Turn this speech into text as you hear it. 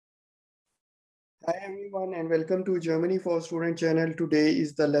Hi everyone and welcome to Germany for Student channel. Today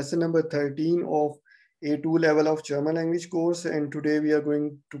is the lesson number 13 of A2 level of German language course, and today we are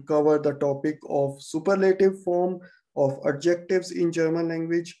going to cover the topic of superlative form of adjectives in German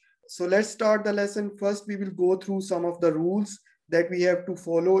language. So let's start the lesson. First we will go through some of the rules that we have to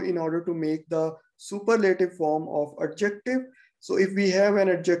follow in order to make the superlative form of adjective. So if we have an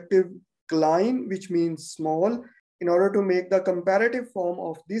adjective klein, which means small, in order to make the comparative form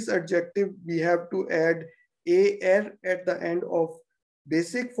of this adjective, we have to add AR at the end of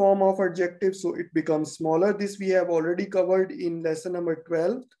basic form of adjective, so it becomes smaller. This we have already covered in lesson number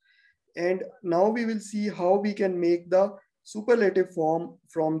 12. And now we will see how we can make the superlative form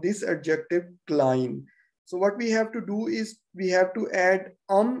from this adjective klein. So what we have to do is we have to add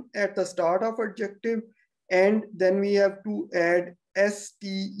at the start of adjective, and then we have to add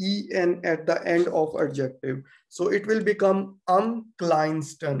sten at the end of adjective. So it will become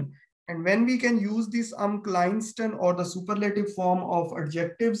kleinsten. And when we can use this kleinsten or the superlative form of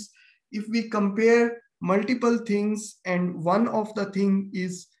adjectives, if we compare multiple things and one of the thing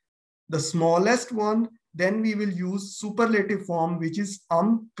is the smallest one, then we will use superlative form, which is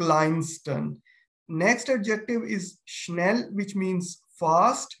kleinsten. Next adjective is schnell, which means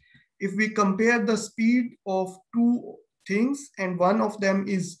fast. If we compare the speed of two things and one of them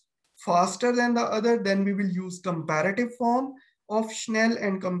is faster than the other, then we will use comparative form of schnell,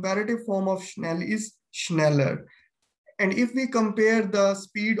 and comparative form of schnell is schneller. And if we compare the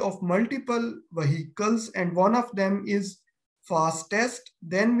speed of multiple vehicles and one of them is fastest,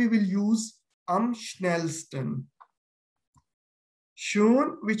 then we will use am schnellsten.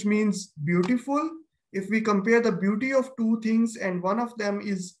 Schön, which means beautiful. If we compare the beauty of two things and one of them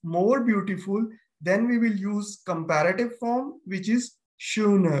is more beautiful, then we will use comparative form, which is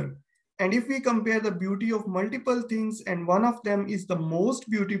schöner. And if we compare the beauty of multiple things and one of them is the most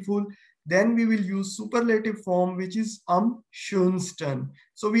beautiful, then we will use superlative form, which is am schönsten.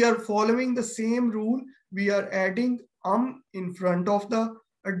 So we are following the same rule. We are adding in front of the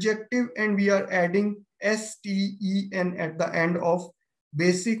adjective and we are adding sten at the end of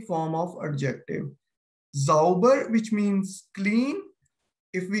basic form of adjective. Sauber, which means clean.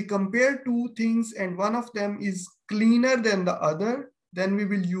 If we compare two things and one of them is cleaner than the other, then we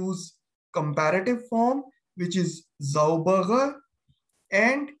will use comparative form, which is sauberer.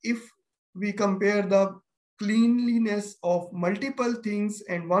 And if we compare the cleanliness of multiple things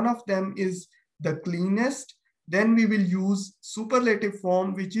and one of them is the cleanest, then we will use superlative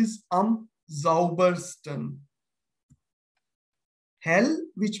form, which is am saubersten. Hell,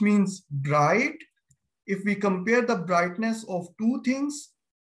 which means bright. If we compare the brightness of two things,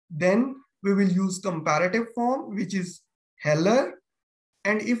 then we will use comparative form, which is heller.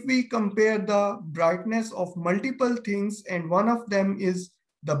 And if we compare the brightness of multiple things and one of them is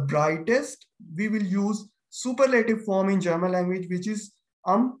the brightest, we will use superlative form in German language, which is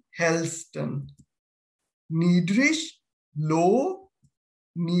am hellsten. Niedrig, low.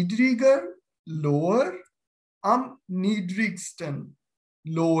 Niedriger, lower. Am niedrigsten,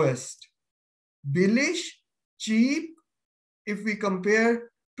 lowest. Billig, cheap. If we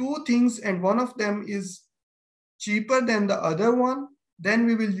compare two things and one of them is cheaper than the other one, then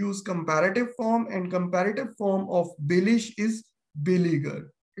we will use comparative form, and comparative form of billig is billiger.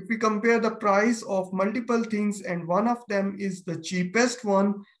 If we compare the price of multiple things and one of them is the cheapest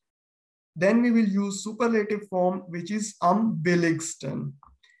one, then we will use superlative form, which is am billigsten.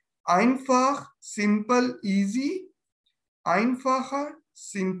 Einfach, simple, easy. Einfacher,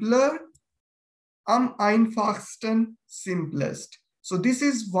 simpler. Am einfachsten, simplest. So this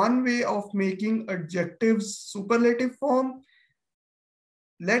is one way of making adjectives superlative form.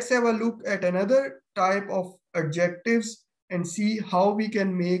 Let's have a look at another type of adjectives and see how we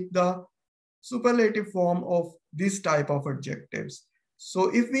can make the superlative form of this type of adjectives.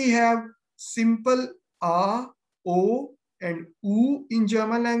 So if we have simple a, o, and u in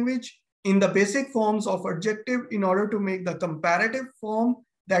German language, in the basic forms of adjective, in order to make the comparative form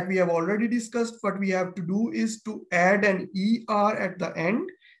that we have already discussed, what we have to do is to add an er at the end,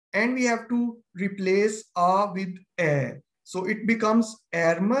 and we have to replace a with a. So it becomes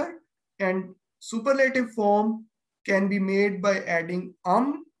ärmer, and superlative form can be made by adding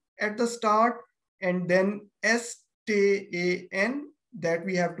at the start and then stan that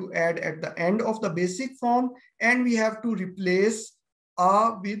we have to add at the end of the basic form, and we have to replace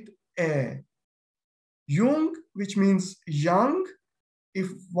a with a. Jung, which means young. If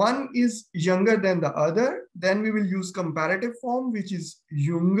one is younger than the other, then we will use comparative form, which is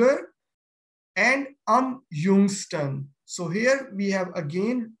jünger. And am jüngsten. So here we have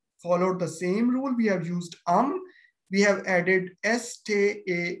again followed the same rule. We have used we have added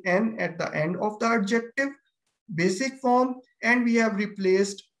stan at the end of the adjective, basic form, and we have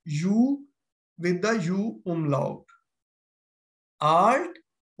replaced u with the u umlaut. Alt,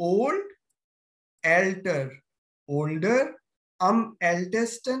 old, alter, older,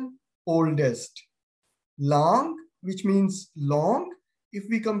 ältesten, oldest. Long, which means long. If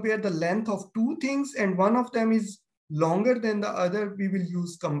we compare the length of two things and one of them is longer than the other, we will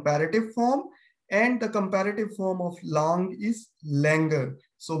use comparative form, and the comparative form of long is länger.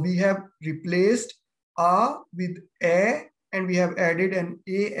 So we have replaced a with a, and we have added an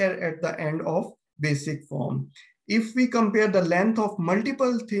er at the end of basic form. If we compare the length of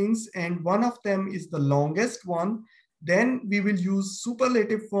multiple things and one of them is the longest one, then we will use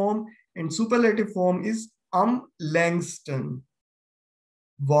superlative form, and superlative form is längsten.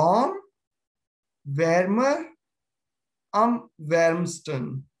 Warm, wärmer,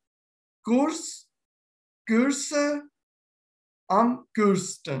 wärmsten. Kurs, kürzer,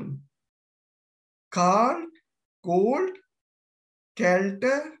 kürsten. Kalt, cold,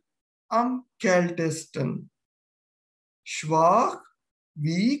 kälter, kältesten. Schwach,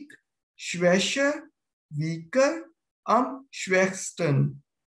 weak, schwächer, weaker, schwächsten.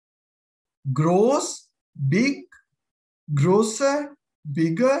 Groß, big, grosser,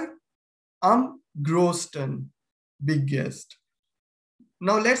 bigger, größten, biggest.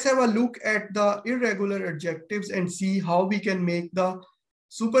 Now let's have a look at the irregular adjectives and see how we can make the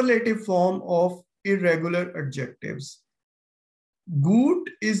superlative form of irregular adjectives. Gut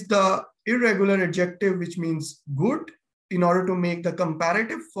is the irregular adjective, which means good. In order to make the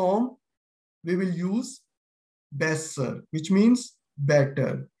comparative form, we will use besser, which means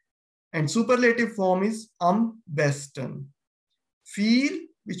better. And superlative form is besten. Viel,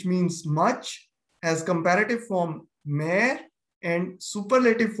 which means much, has comparative form mehr, and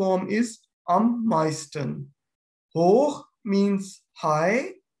superlative form is meisten. Hoch means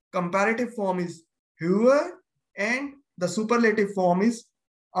high, comparative form is höher, and the superlative form is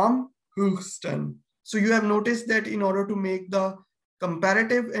höchsten. So you have noticed that in order to make the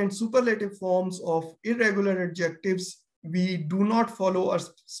comparative and superlative forms of irregular adjectives, we do not follow a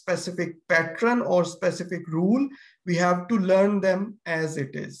specific pattern or specific rule. We have to learn them as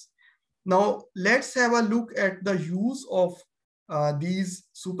it is. Now, let's have a look at the use of these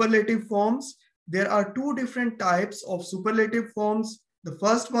superlative forms. There are two different types of superlative forms. The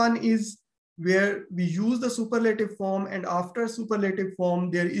first one is where we use the superlative form, and after superlative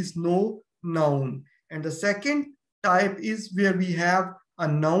form, there is no noun. And the second type is where we have a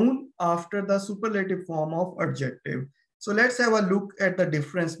noun after the superlative form of adjective. So let's have a look at the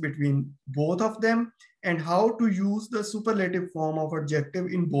difference between both of them and how to use the superlative form of adjective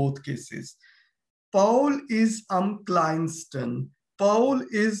in both cases. Paul is kleinsten. Paul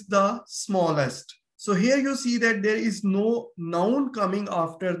is the smallest. So here you see that there is no noun coming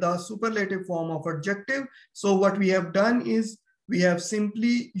after the superlative form of adjective. So what we have done is we have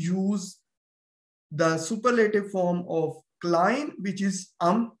simply used the superlative form of klein, which is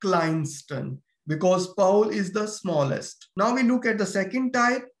kleinsten, because Paul is the smallest. Now we look at the second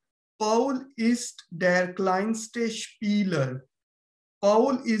type. Paul ist der kleinste Spieler.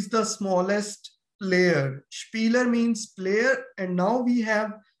 Paul is the smallest player. Spieler means player, and now we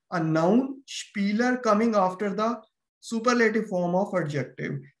have a noun, Spieler, coming after the superlative form of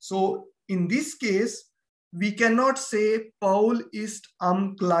adjective. So in this case, we cannot say Paul ist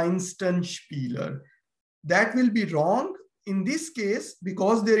kleinsten Spieler. That will be wrong in this case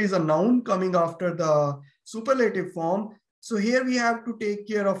because there is a noun coming after the superlative form. So here we have to take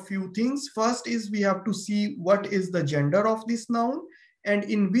care of few things. First is we have to see what is the gender of this noun and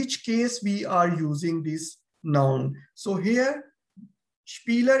in which case we are using this noun. So here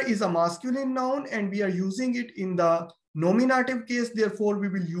Spieler is a masculine noun and we are using it in the nominative case. Therefore, we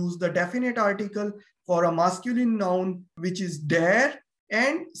will use the definite article for a masculine noun, which is der.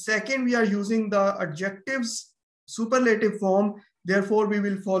 And second, we are using the adjectives superlative form. Therefore, we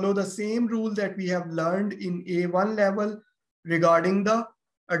will follow the same rule that we have learned in A1 level regarding the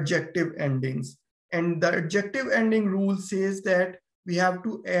adjective endings. And the adjective ending rule says that we have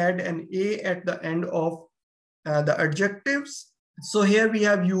to add an A at the end of the adjectives. So here we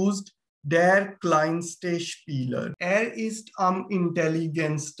have used der kleinste Spieler. Ist am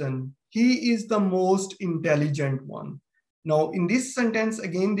intelligensten. He is the most intelligent one. Now in this sentence,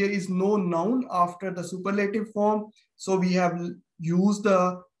 again, there is no noun after the superlative form. So we have used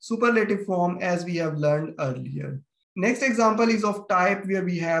the superlative form as we have learned earlier. Next example is of type where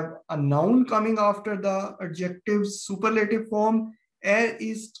we have a noun coming after the adjectives superlative form.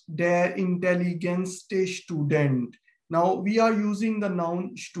 Ist der intelligentste Student. Now we are using the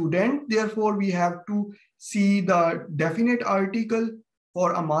noun student, therefore we have to see the definite article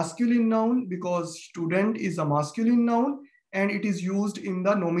for a masculine noun because student is a masculine noun and it is used in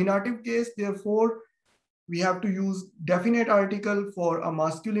the nominative case. Therefore, we have to use definite article for a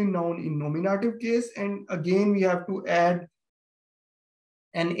masculine noun in nominative case. And again, we have to add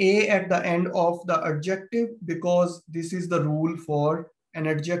an A at the end of the adjective because this is the rule for an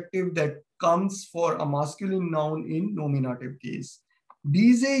adjective that comes for a masculine noun in nominative case.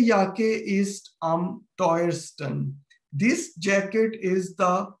 Diese Jacke ist am teuersten. This jacket is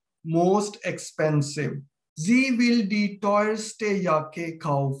the most expensive. Sie will die teuerste Jacke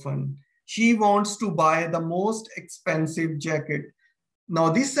kaufen. She wants to buy the most expensive jacket. Now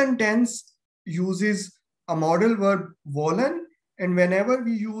this sentence uses a modal verb wollen, and whenever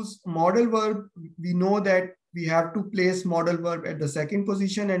we use modal verb, we know that we have to place modal verb at the second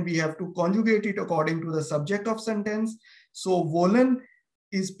position and we have to conjugate it according to the subject of sentence. So wollen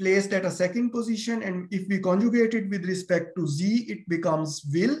is placed at a second position, and if we conjugate it with respect to sie, it becomes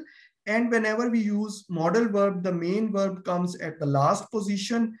will. And whenever we use modal verb, the main verb comes at the last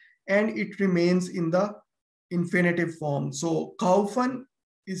position and it remains in the infinitive form. So kaufen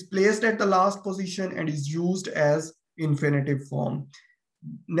is placed at the last position and is used as infinitive form.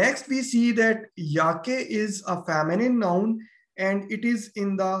 Next, we see that Jacke is a feminine noun and it is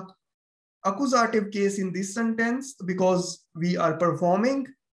in the accusative case in this sentence because we are performing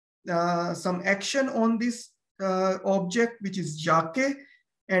some action on this object, which is Jacke.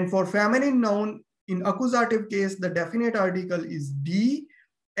 And for feminine noun in accusative case, the definite article is die,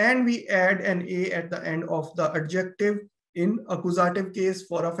 and we add an A at the end of the adjective in accusative case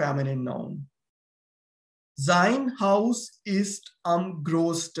for a feminine noun. Sein Haus ist am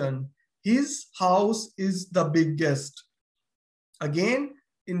größten. His house is the biggest. Again,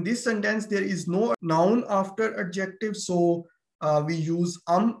 in this sentence, there is no noun after adjective, so we use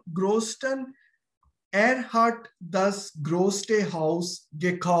am größten. Hat das größte Haus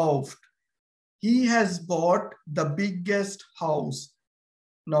gekauft. He has bought the biggest house.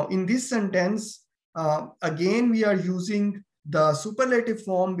 Now, in this sentence, again, we are using the superlative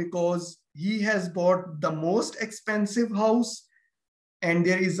form because he has bought the most expensive house, and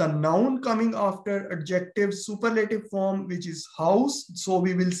there is a noun coming after adjective superlative form, which is house. So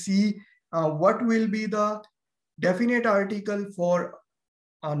we will see what will be the definite article for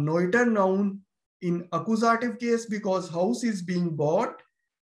a neuter noun in accusative case because house is being bought.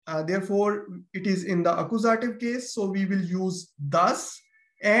 Therefore, it is in the accusative case. So we will use thus,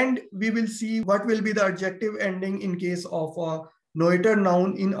 and we will see what will be the adjective ending in case of a neuter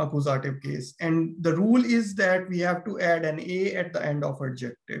noun in accusative case. And the rule is that we have to add an A at the end of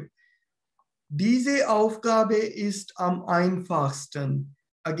adjective. Diese Aufgabe ist am einfachsten.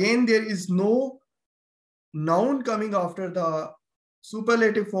 Again, there is no noun coming after the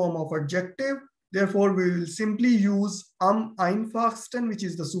superlative form of adjective. Therefore, we will simply use am einfachsten, which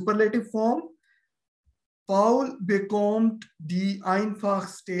is the superlative form. Paul bekommt die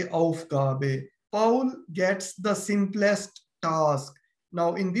einfachste Aufgabe. Paul gets the simplest task.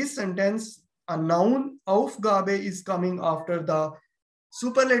 Now, in this sentence, a noun, Aufgabe, is coming after the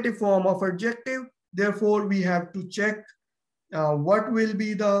superlative form of adjective. Therefore, we have to check what will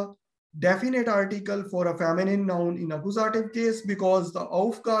be the definite article for a feminine noun in accusative case because the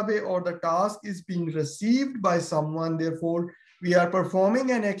Aufgabe or the task is being received by someone. Therefore, we are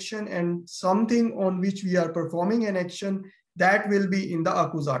performing an action, and something on which we are performing an action that will be in the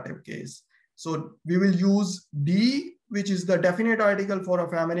accusative case. So we will use die, which is the definite article for a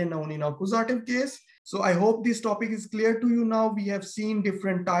feminine noun in accusative case. So I hope this topic is clear to you now. We have seen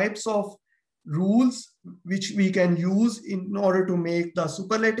different types of rules which we can use in order to make the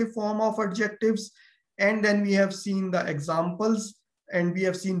superlative form of adjectives. And then we have seen the examples, and we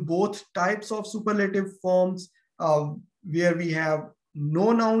have seen both types of superlative forms where we have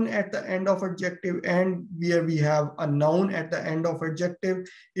no noun at the end of adjective and where we have a noun at the end of adjective.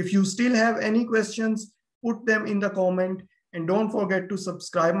 If you still have any questions, put them in the comment, and don't forget to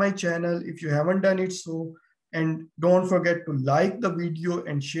subscribe my channel if you haven't done it so. And don't forget to like the video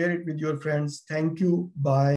and share it with your friends. Thank you. Bye.